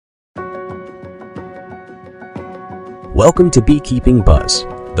Welcome to Beekeeping Buzz,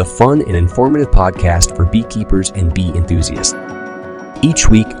 the fun and informative podcast for beekeepers and bee enthusiasts. Each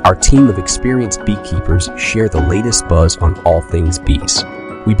week, our team of experienced beekeepers share the latest buzz on all things bees.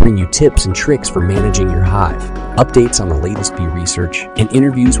 We bring you tips and tricks for managing your hive, updates on the latest bee research, and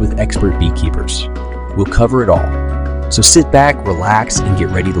interviews with expert beekeepers. We'll cover it all. So sit back, relax, and get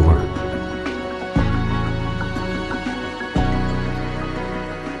ready to learn.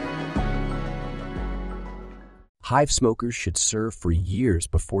 Hive smokers should serve for years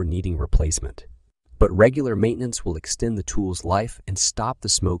before needing replacement. But regular maintenance will extend the tool's life and stop the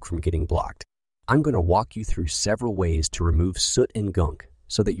smoke from getting blocked. I'm going to walk you through several ways to remove soot and gunk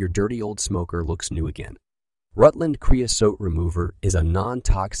so that your dirty old smoker looks new again. Rutland Creosote Remover is a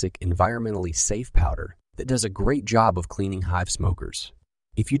non-toxic, environmentally safe powder that does a great job of cleaning hive smokers.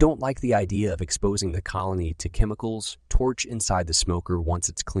 If you don't like the idea of exposing the colony to chemicals, torch inside the smoker once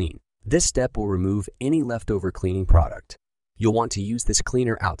it's clean. This step will remove any leftover cleaning product. You'll want to use this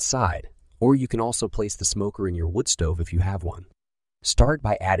cleaner outside, or you can also place the smoker in your wood stove if you have one. Start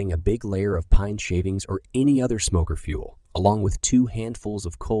by adding a big layer of pine shavings or any other smoker fuel, along with 2 handfuls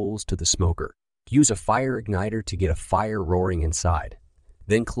of coals to the smoker. Use a fire igniter to get a fire roaring inside.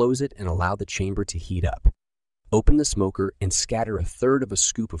 Then close it and allow the chamber to heat up. Open the smoker and scatter 1/3 of a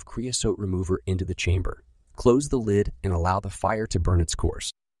scoop of creosote remover into the chamber. Close the lid and allow the fire to burn its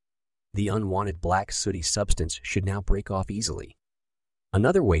course. The unwanted black sooty substance should now break off easily.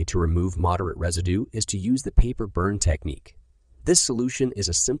 Another way to remove moderate residue is to use the paper burn technique. This solution is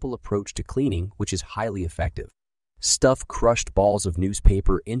a simple approach to cleaning which is highly effective. Stuff crushed balls of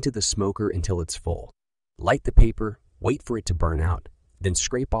newspaper into the smoker until it's full. Light the paper, wait for it to burn out, then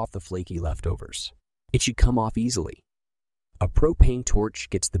scrape off the flaky leftovers. It should come off easily. A propane torch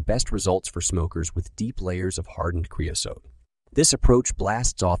gets the best results for smokers with deep layers of hardened creosote. This approach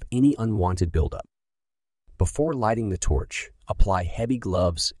blasts off any unwanted buildup. Before lighting the torch, apply heavy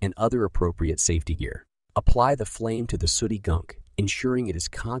gloves and other appropriate safety gear. Apply the flame to the sooty gunk, ensuring it is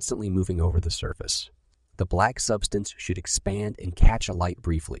constantly moving over the surface. The black substance should expand and catch alight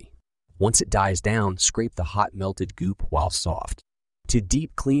briefly. Once it dies down, scrape the hot melted goop while soft. To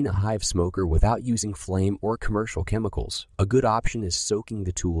deep clean a hive smoker without using flame or commercial chemicals, a good option is soaking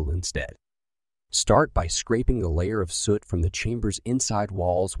the tool instead. Start by scraping the layer of soot from the chamber's inside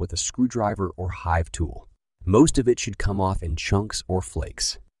walls with a screwdriver or hive tool. Most of it should come off in chunks or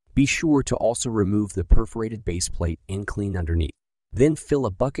flakes. Be sure to also remove the perforated base plate and clean underneath. Then fill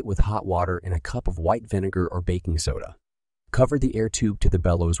a bucket with hot water and a cup of white vinegar or baking soda. Cover the air tube to the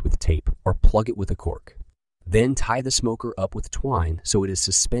bellows with tape or plug it with a cork. Then tie the smoker up with twine so it is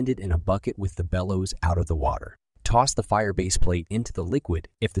suspended in a bucket with the bellows out of the water. Toss the fire base plate into the liquid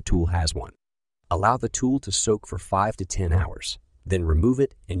if the tool has one. Allow the tool to soak for 5 to 10 hours. Then remove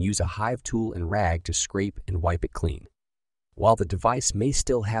it and use a hive tool and rag to scrape and wipe it clean. While the device may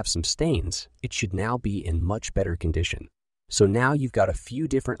still have some stains, it should now be in much better condition. So now you've got a few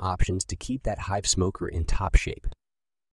different options to keep that hive smoker in top shape.